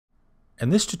In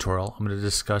this tutorial, I'm going to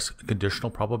discuss conditional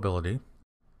probability,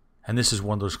 and this is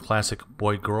one of those classic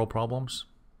boy-girl problems.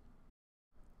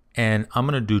 And I'm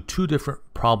going to do two different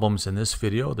problems in this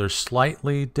video. They're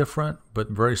slightly different, but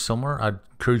very similar. I'd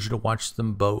encourage you to watch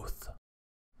them both.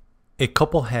 A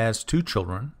couple has two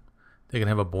children. They can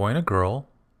have a boy and a girl,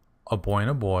 a boy and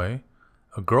a boy,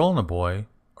 a girl and a boy,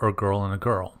 or a girl and a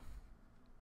girl.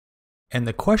 And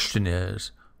the question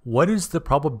is, what is the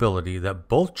probability that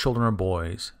both children are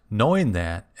boys, knowing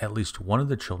that at least one of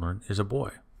the children is a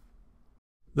boy?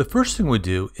 The first thing we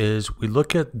do is we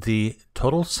look at the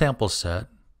total sample set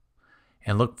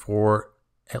and look for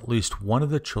at least one of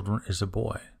the children is a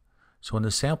boy. So in the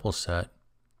sample set,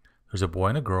 there's a boy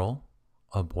and a girl,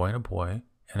 a boy and a boy,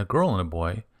 and a girl and a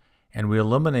boy, and we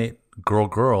eliminate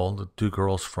girl-girl, the two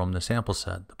girls from the sample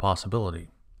set, the possibility.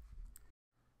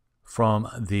 From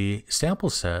the sample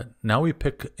set, now we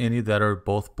pick any that are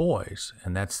both boys,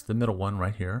 and that's the middle one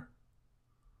right here.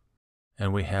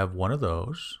 And we have one of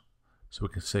those, so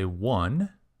we can say 1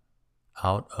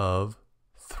 out of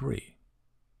 3.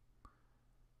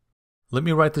 Let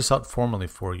me write this out formally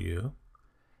for you.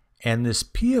 And this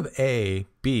P of A,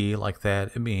 B, like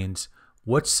that, it means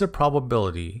what's the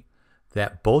probability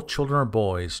that both children are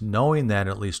boys, knowing that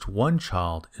at least one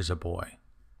child is a boy?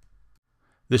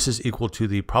 This is equal to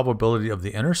the probability of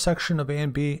the intersection of A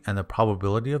and B and the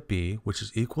probability of B, which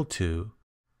is equal to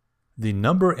the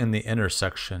number in the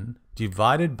intersection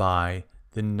divided by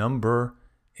the number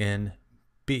in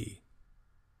B.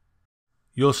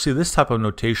 You'll see this type of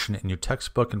notation in your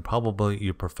textbook, and probably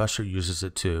your professor uses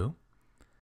it too.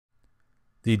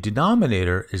 The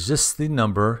denominator is just the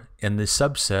number in the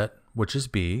subset, which is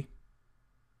B.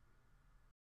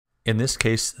 In this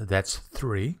case, that's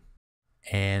 3.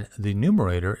 And the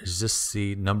numerator is just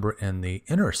the number in the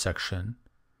intersection.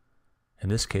 In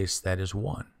this case, that is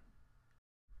 1.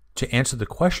 To answer the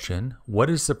question,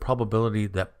 what is the probability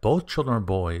that both children are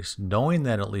boys, knowing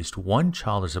that at least one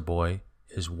child is a boy,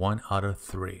 is 1 out of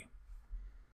 3.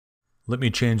 Let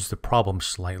me change the problem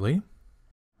slightly.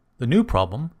 The new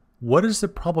problem, what is the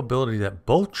probability that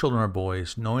both children are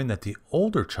boys, knowing that the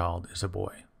older child is a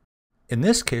boy? In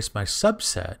this case, my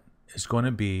subset is going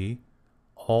to be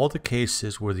all the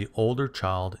cases where the older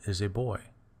child is a boy.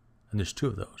 And there's 2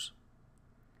 of those.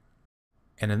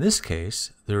 And in this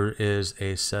case, there is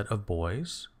a set of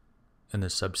boys in the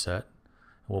subset.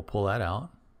 We'll pull that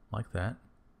out like that.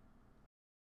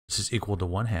 This is equal to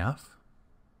 1/2.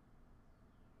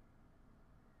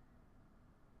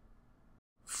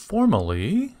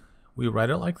 Formally, we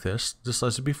write it like this, just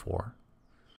as before.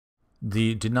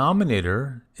 The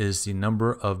denominator is the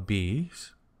number of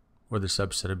B's, or the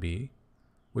subset of B,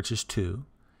 which is 2.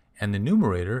 And the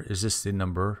numerator is just the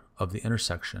number of the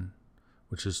intersection,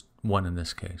 which is 1 in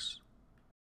this case.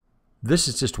 This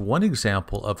is just one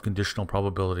example of conditional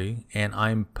probability, and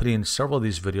I'm putting several of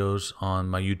these videos on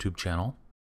my YouTube channel.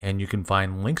 And you can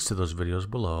find links to those videos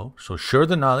below. So share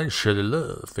the knowledge, share the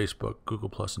love. Facebook,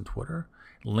 Google+, and Twitter.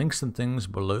 Links and things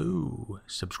below.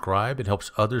 Subscribe. It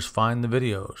helps others find the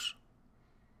videos.